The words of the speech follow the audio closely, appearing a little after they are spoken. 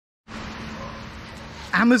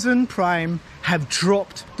Amazon Prime have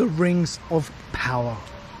dropped the Rings of Power.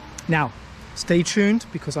 Now, stay tuned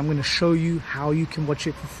because I'm going to show you how you can watch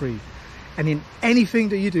it for free. And in anything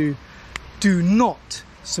that you do not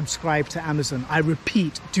subscribe to Amazon. I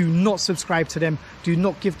repeat, do not subscribe to them. Do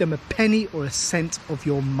not give them a penny or a cent of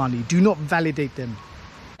your money. Do not validate them.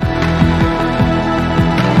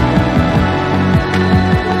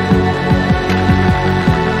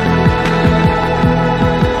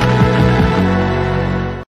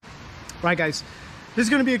 Right guys, this is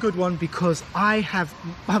going to be a good one because I've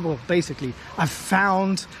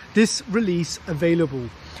found this release available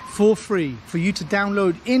for free for you to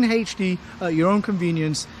download in HD at your own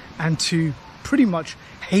convenience and to pretty much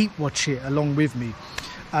hate watch it along with me.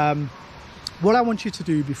 What I want you to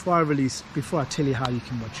do before I tell you how you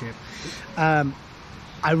can watch it,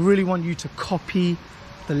 I really want you to copy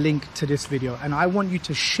the link to this video and I want you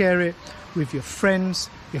to share it with your friends,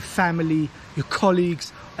 your family, your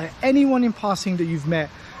colleagues, anyone in passing that you've met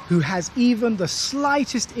who has even the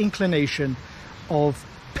slightest inclination of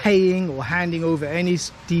paying or handing over any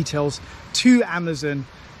details to Amazon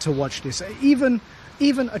to watch this. Even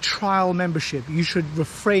a trial membership, you should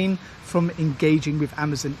refrain from engaging with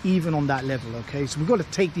Amazon even on that level. Okay, so we've got to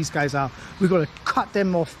take these guys out. We've got to cut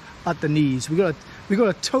them off at the knees. We've got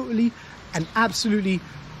to totally and absolutely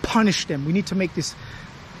punish them. We need to make this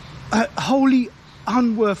wholly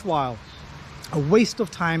unworthwhile, a waste of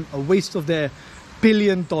time, a waste of their $1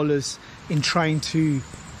 billion in trying to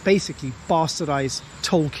basically bastardize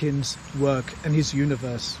Tolkien's work and his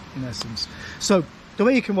universe in essence. So the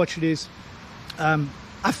way you can watch it is,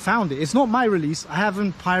 I found it. It's not my release. I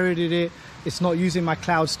haven't pirated it. It's not using my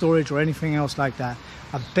cloud storage or anything else like that.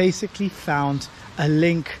 I basically found a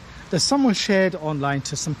link that someone shared online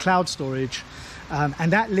to some cloud storage,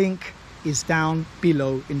 and that link is down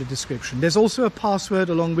below in the description. There's also a password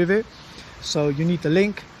along with it, so you need the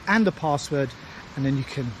link and the password, and then you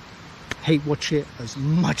can hate watch it as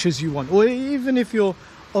much as you want. Or even if you're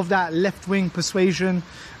of that left-wing persuasion,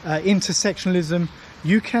 intersectionalism,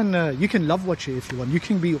 you can love watch it if you want. You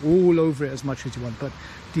can be all over it as much as you want. But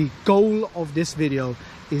the goal of this video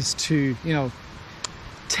is to, you know,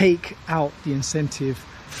 take out the incentive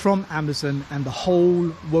from Amazon and the whole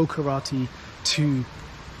wokerati to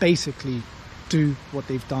basically do what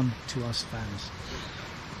they've done to us fans.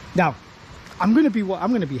 Now, I'm going to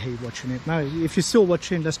be hate watching it. Now, if you're still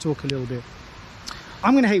watching, let's talk a little bit.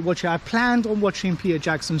 I'm going to hate watch it. I planned on watching Peter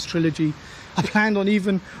Jackson's trilogy. I planned on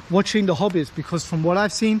even watching The Hobbit because from what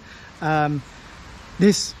I've seen,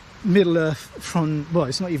 this Middle-earth well,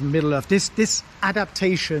 it's not even Middle-earth. This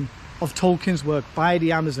adaptation of Tolkien's work by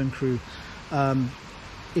the Amazon crew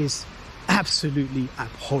is absolutely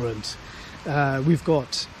abhorrent. We've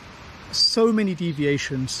got so many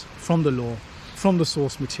deviations from the lore, from the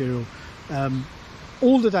source material,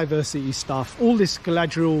 all the diversity stuff, all this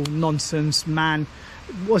Galadriel nonsense, man,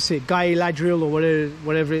 what's it, Guy Ladriel or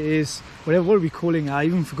whatever it is, what are we calling it? I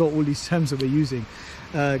even forgot all these terms that we're using.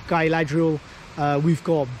 Guy Ladriel, we've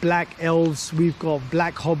got black elves, we've got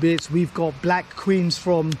black hobbits, we've got black queens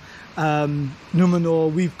from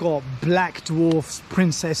Numenor, we've got black dwarfs,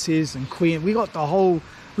 princesses and queen. We got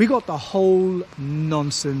the whole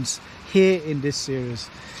nonsense here in this series.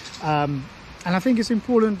 And I think it's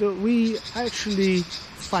important that we actually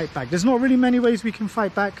fight back. There's not really many ways we can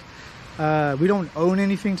fight back. We don't own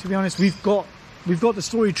anything, to be honest. We've got the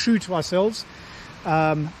story true to ourselves,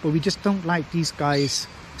 but we just don't like these guys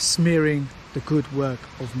smearing the good work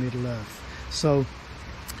of Middle-earth. So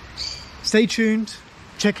stay tuned,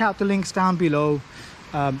 check out the links down below,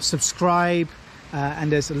 subscribe,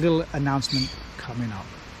 and there's a little announcement coming up.